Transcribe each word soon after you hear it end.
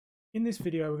In this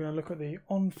video, we're going to look at the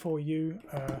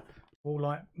ONFORU wall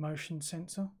light motion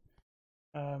sensor.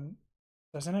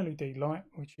 There's an LED light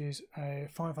which is a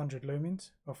 500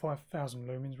 lumens, or 5,000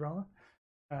 lumens rather.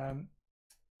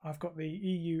 I've got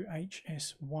the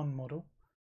EUHS1 model.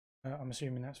 I'm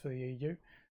assuming that's for the EU.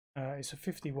 It's a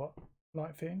 50 watt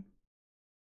light fitting,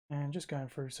 and just going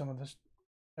through some of the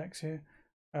specs here.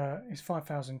 It's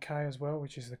 5000K as well,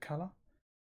 which is the colour,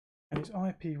 and its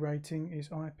IP rating is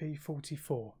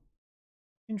IP44.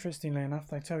 Interestingly enough,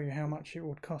 they tell you how much it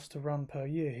would cost to run per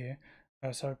year here.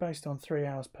 So based on 3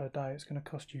 hours per day, it's going to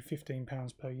cost you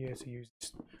 £15 per year to use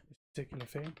this particular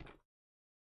fitting.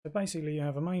 So basically you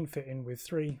have a main fitting with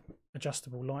 3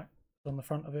 adjustable lights on the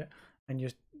front of it, and your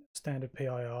standard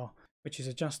PIR, which is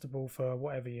adjustable for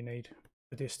whatever you need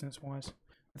for distance wise.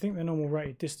 I think the normal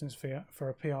rated distance for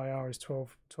a PIR is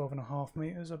 12.5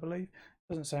 meters, I believe. It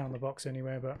doesn't say on the box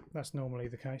anywhere, but that's normally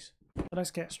the case. So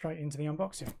let's get straight into the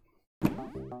unboxing.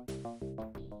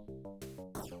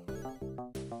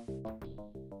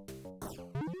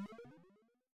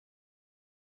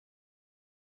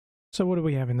 So what do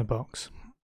we have in the box?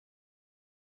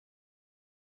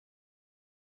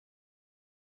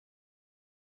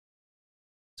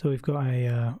 So we've got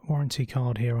a warranty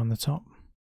card here on the top.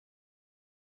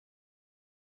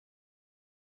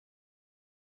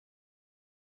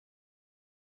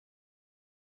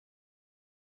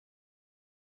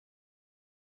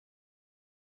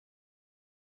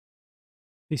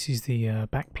 This is the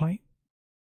back plate.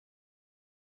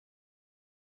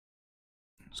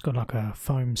 It's got like a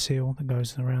foam seal that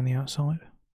goes around the outside.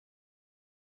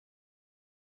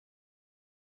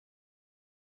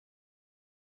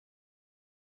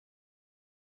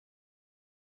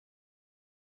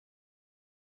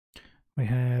 We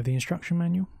have the instruction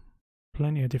manual,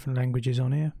 plenty of different languages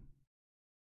on here.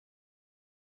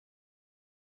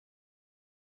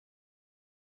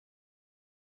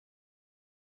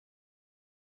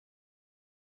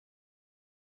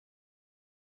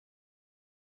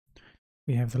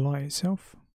 We have the light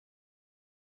itself.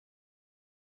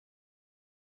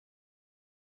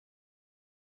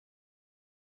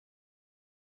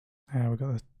 We've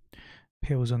got the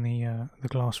peels on the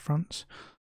glass fronts.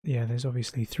 Yeah, there's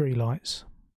obviously 3 lights,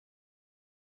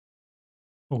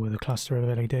 all with a cluster of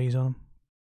LEDs on them.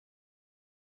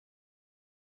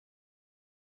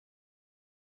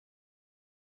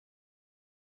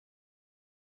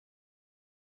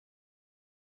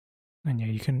 And yeah,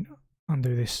 you can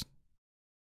undo this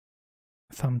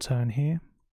thumb turn here.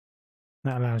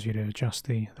 That allows you to adjust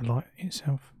the light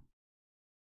itself.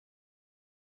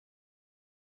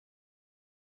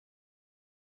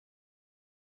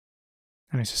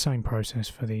 And it's the same process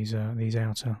for these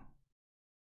outer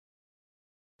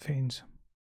fittings.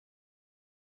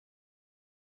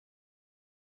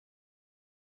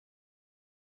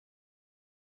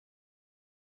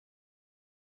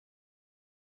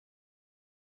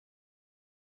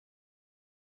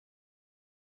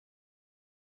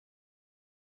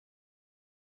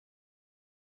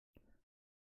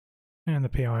 And the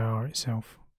PIR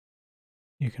itself,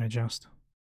 you can adjust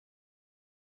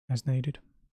as needed.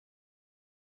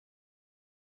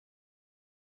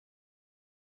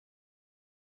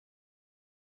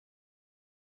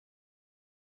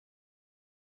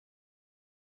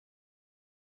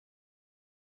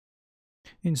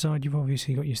 Inside you've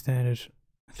obviously got your standard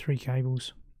 3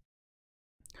 cables,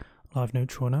 live,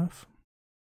 neutral and earth,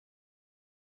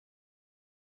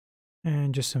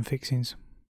 and just some fixings.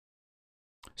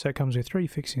 So it comes with 3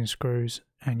 fixing screws,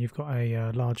 and you've got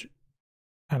a large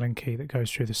Allen key that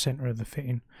goes through the centre of the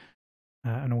fitting,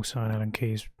 and also an Allen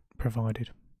key is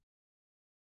provided.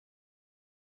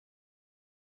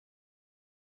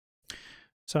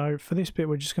 So for this bit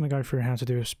we're just going to go through how to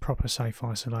do a proper safe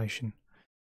isolation.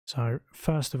 So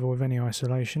first of all, with any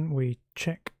isolation, we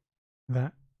check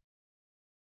that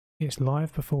it's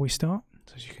live before we start.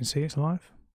 So as you can see, it's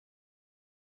live.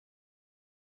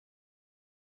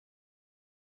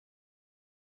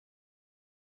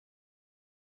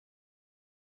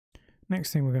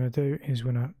 Next thing we're going to do is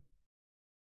we're going to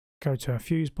go to our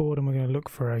fuse board, and we're going to look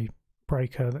for a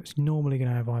breaker that's normally going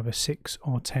to have either 6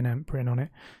 or 10 amp written on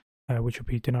it, which will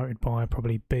be denoted by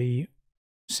probably B6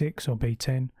 or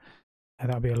B10.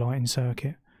 That'll be a lighting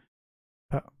circuit,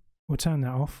 but we'll turn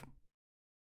that off.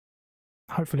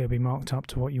 Hopefully it'll be marked up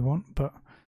to what you want, but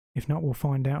if not, we'll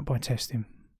find out by testing.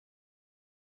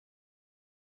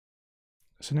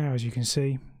 So now, as you can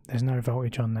see, there's no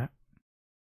voltage on that.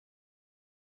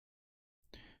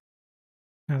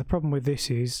 Now the problem with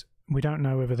this is we don't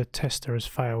know whether the tester has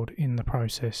failed in the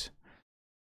process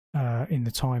in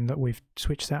the time that we've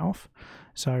switched that off.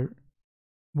 So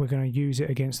we're going to use it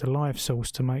against the live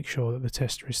source to make sure that the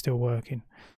tester is still working.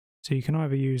 So you can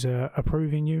either use a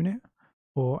proving unit,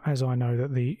 or as I know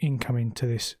that the incoming to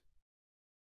this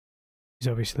is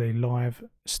obviously live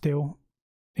still,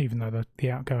 even though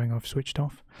the outgoing I've switched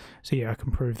off. So yeah, I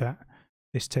can prove that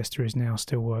this tester is now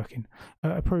still working.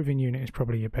 A proving unit is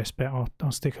probably your best bet.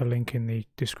 I'll stick a link in the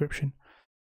description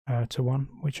to one,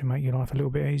 which will make your life a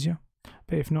little bit easier.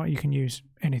 But if not, you can use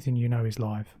anything you know is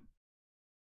live.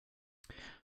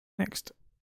 Next,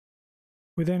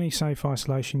 with any safe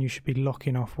isolation, you should be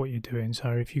locking off what you're doing. So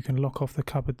if you can lock off the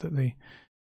cupboard that the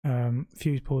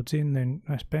fuse board's in, then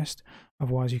that's best.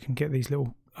 Otherwise, you can get these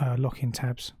little locking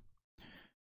tabs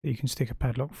that you can stick a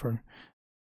padlock through.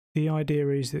 The idea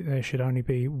is that there should only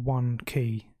be one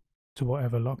key to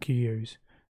whatever lock you use.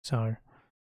 So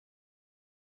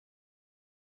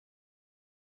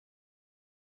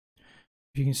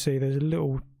if you can see, there's a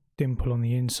little dimple on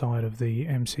the inside of the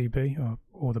MCB,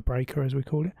 or the breaker as we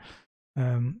call it.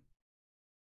 And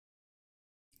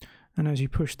as you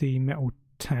push the metal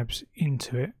tabs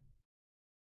into it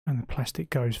and the plastic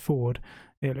goes forward,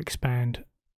 it'll expand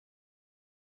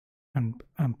and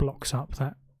blocks up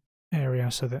that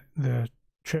area so that the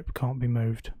trip can't be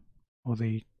moved, or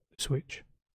the switch.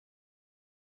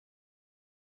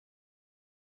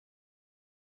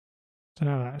 So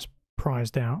now that's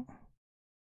prized out,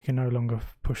 you can no longer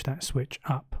push that switch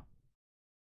up.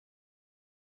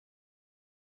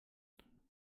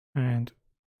 And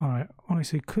I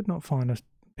honestly could not find a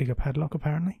bigger padlock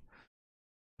apparently,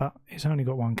 but it's only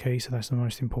got one key, so that's the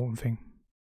most important thing.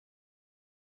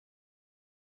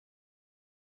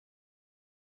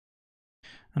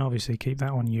 And obviously keep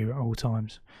that on you at all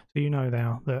times. So you know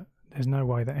now that there's no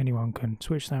way that anyone can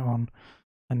switch that on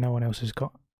and no one else has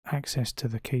got access to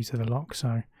the key to the lock,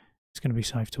 so it's going to be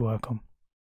safe to work on.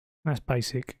 That's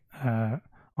basic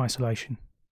isolation.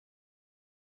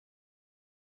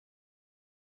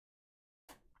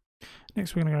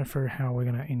 Next we're going to go through how we're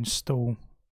going to install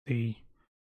the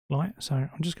light. So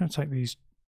I'm just going to take this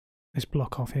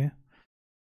block off here.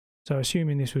 So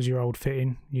assuming this was your old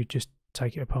fitting, you'd just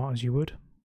take it apart as you would.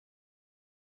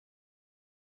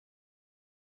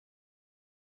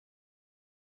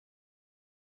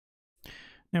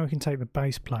 Now we can take the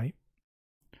base plate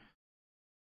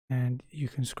and you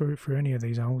can screw it through any of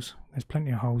these holes. There's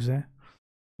plenty of holes there.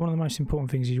 One of the most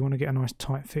important things is you want to get a nice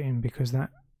tight fitting, because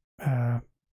that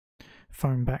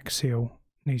foam back seal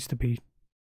needs to be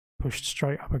pushed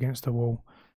straight up against the wall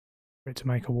for it to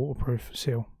make a waterproof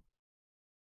seal.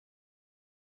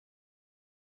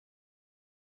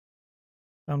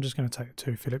 I'm just going to take the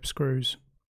 2 Phillips screws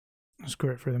and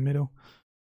screw it through the middle.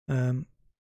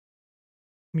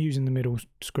 I'm using the middle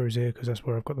screws here because that's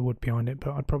where I've got the wood behind it,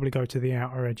 but I'd probably go to the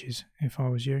outer edges if I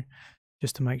was you,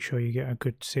 just to make sure you get a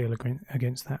good seal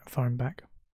against that foam back.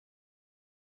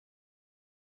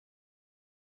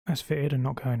 That's fitted and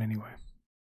not going anywhere.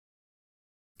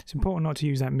 It's important not to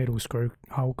use that middle screw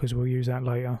hole because we'll use that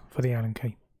later for the Allen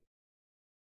key.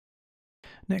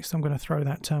 Next I'm going to throw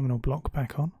that terminal block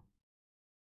back on.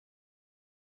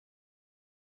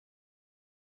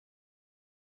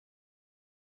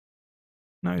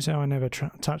 Notice how I never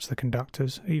touch the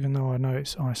conductors, even though I know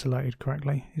it's isolated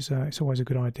correctly. It's always a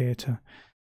good idea to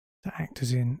act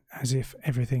as if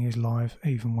everything is live,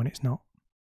 even when it's not.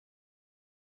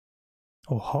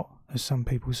 Or hot, as some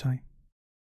people say.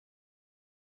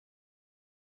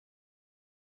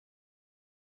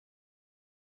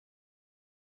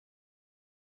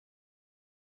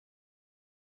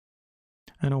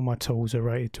 And all my tools are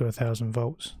rated to 1000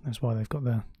 volts. That's why they've got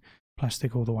the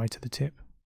plastic all the way to the tip.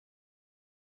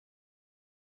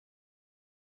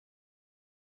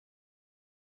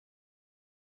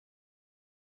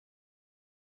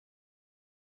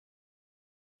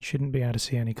 You shouldn't be able to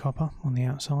see any copper on the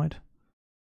outside.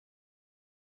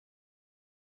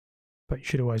 But you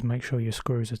should always make sure your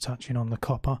screws are touching on the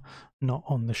copper, not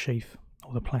on the sheath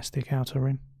or the plastic outer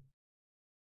rim.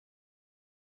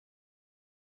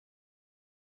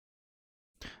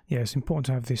 Yeah, it's important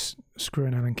to have this screw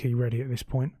and Allen key ready at this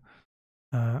point.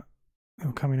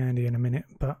 It'll come in handy in a minute,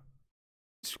 but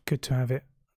it's good to have it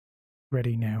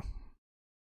ready now.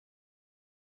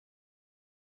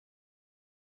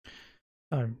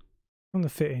 So, on the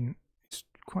fitting, it's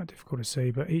quite difficult to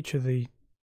see, but each of the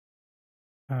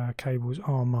cables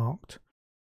are marked.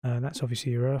 That's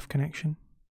obviously your earth connection.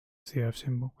 It's the earth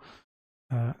symbol.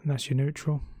 And that's your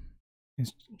neutral,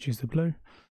 which is the blue.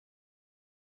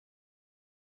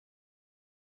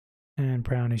 And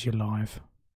brown is your live.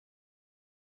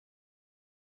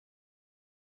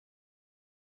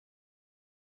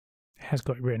 It has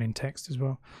got it written in text as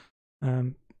well.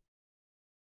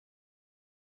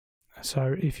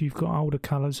 So if you've got older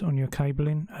colours on your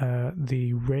cabling,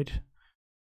 the red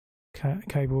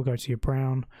cable will go to your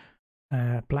brown,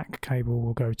 black cable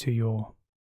will go to your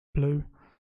blue,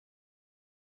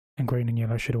 and green and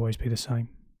yellow should always be the same.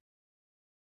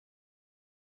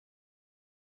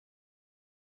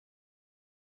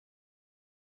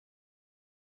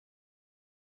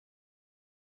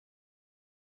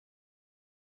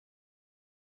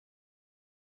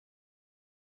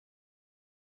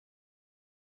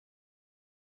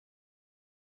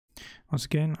 Once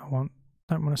again, I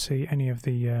don't want to see any of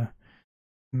the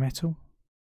metal,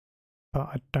 but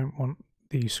I don't want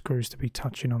the screws to be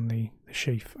touching on the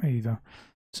sheath either.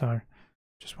 So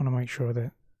just want to make sure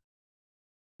that if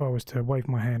I was to wave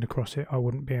my hand across it, I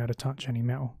wouldn't be able to touch any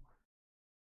metal.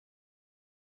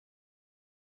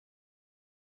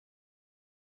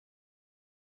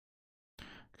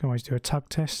 You can always do a tug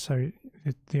test. So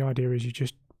the idea is you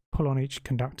just pull on each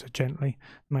conductor gently,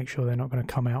 make sure they're not going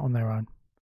to come out on their own.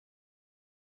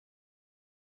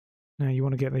 Now you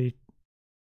want to get the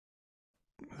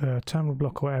terminal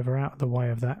block or whatever out of the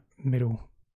way of that middle,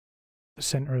 the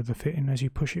centre of the fitting as you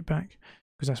push it back,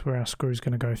 because that's where our screw is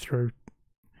going to go through,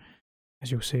 as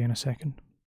you'll see in a second.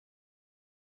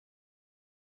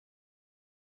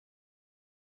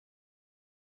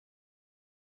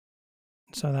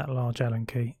 So that large Allen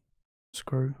key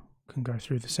screw can go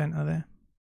through the centre there,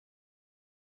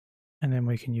 and then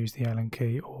we can use the Allen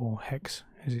key, or hex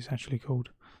as it's actually called,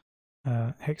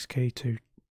 hex key, to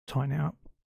tighten it up.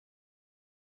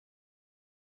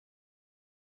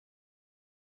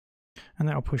 And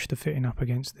that'll push the fitting up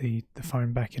against the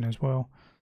foam backing as well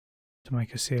to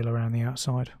make a seal around the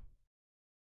outside.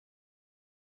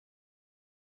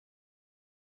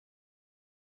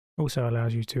 Also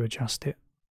allows you to adjust it.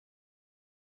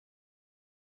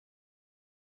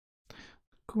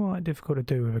 Quite difficult to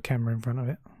do with a camera in front of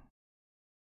it.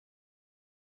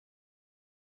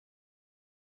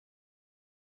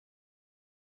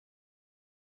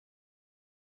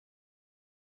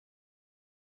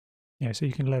 Yeah, so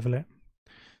you can level it.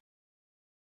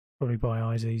 Probably by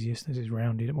eye is easiest. This is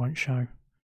rounded, it won't show.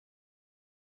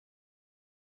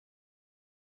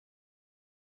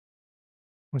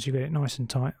 Once you get it nice and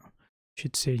tight, you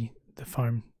should see the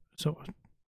foam sort of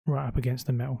right up against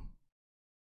the metal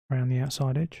around the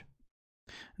outside edge.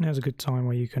 And now's a good time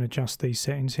where you can adjust these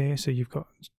settings here. So you've got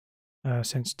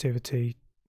sensitivity,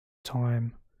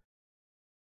 time,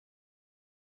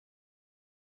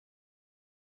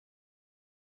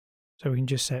 so we can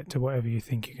just set to whatever you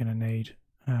think you're going to need.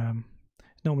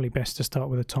 It's normally best to start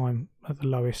with a time at the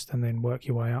lowest and then work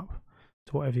your way up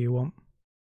to whatever you want.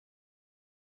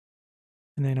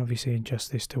 And then obviously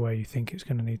adjust this to where you think it's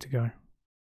going to need to go.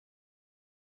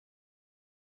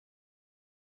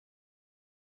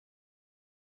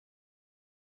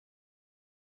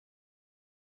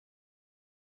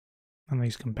 And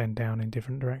these can bend down in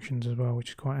different directions as well, which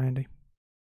is quite handy.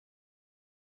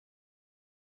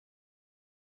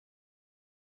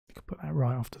 You could put that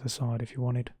right off to the side if you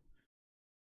wanted.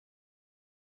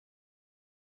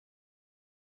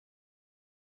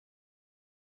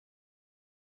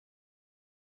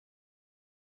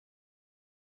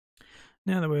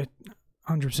 Now that we're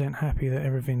 100% happy that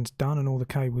everything's done and all the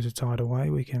cables are tied away,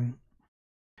 we can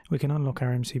unlock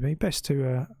our MCB. Best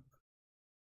to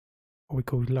what we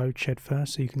call load shed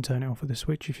first, so you can turn it off with a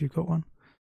switch if you've got one.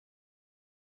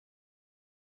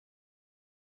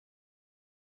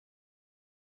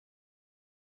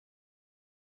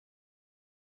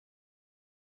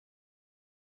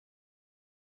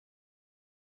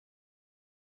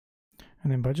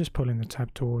 And then by just pulling the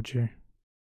tab towards you, it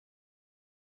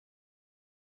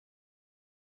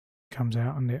comes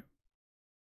out and it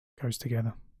goes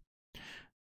together.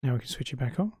 Now we can switch it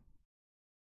back on.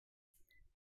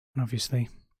 And obviously,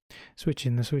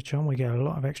 switching the switch on, we get a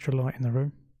lot of extra light in the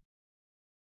room.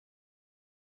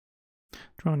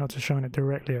 Try not to shine it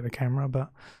directly at the camera,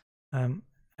 but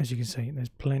as you can see, there's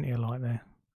plenty of light there.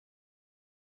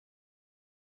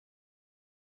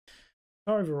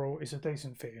 Overall, it's a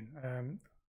decent fitting.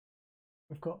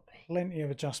 We've got plenty of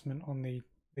adjustment on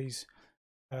these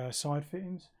side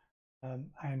fittings,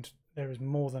 and there is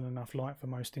more than enough light for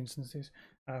most instances.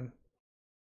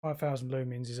 5,000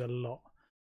 lumens is a lot,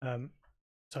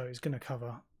 so it's going to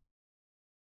cover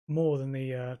more than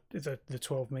the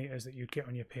 12 meters that you'd get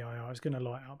on your PIR. It's going to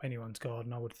light up anyone's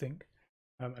garden, I would think,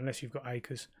 unless you've got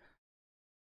acres.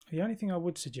 The only thing I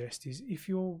would suggest is if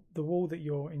the wall that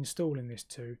you're installing this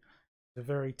to is a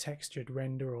very textured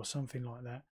render or something like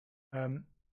that,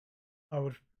 I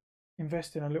would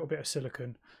invest in a little bit of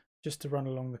silicone just to run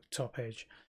along the top edge.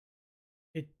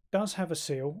 does have a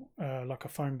seal, like a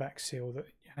foam back seal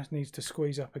that needs to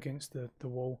squeeze up against the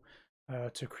wall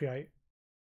to create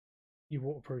your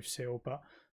waterproof seal, but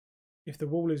if the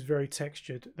wall is very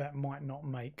textured, that might not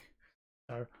make.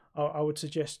 So I would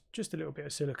suggest just a little bit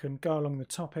of silicone, go along the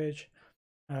top edge.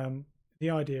 The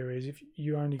idea is if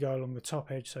you only go along the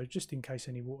top edge, so just in case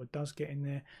any water does get in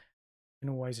there, you can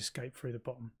always escape through the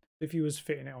bottom. If you was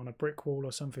fitting it on a brick wall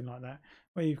or something like that,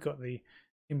 where you've got the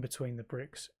in between the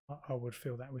bricks, I would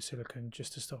fill that with silicone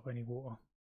just to stop any water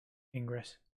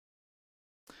ingress.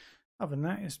 Other than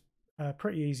that, it's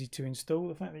pretty easy to install.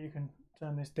 The fact that you can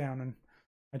turn this down and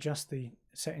adjust the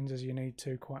settings as you need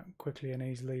to quite quickly and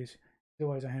easily is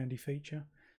always a handy feature,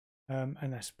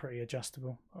 and that's pretty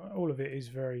adjustable. All of it is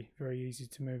very easy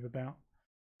to move about.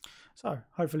 So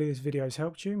hopefully this video has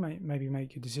helped you maybe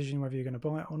make a decision whether you're going to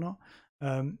buy it or not,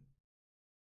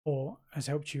 or has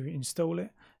helped you install it.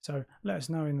 So let us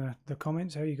know in the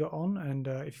comments how you got on, and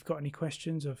if you've got any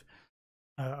questions of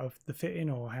the fitting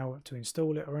or how to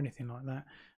install it or anything like that,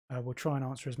 we'll try and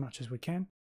answer as much as we can.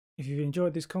 If you've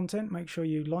enjoyed this content, make sure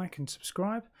you like and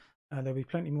subscribe. There'll be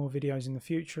plenty more videos in the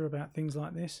future about things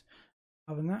like this.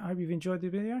 Other than that, I hope you've enjoyed the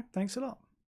video. Thanks a lot.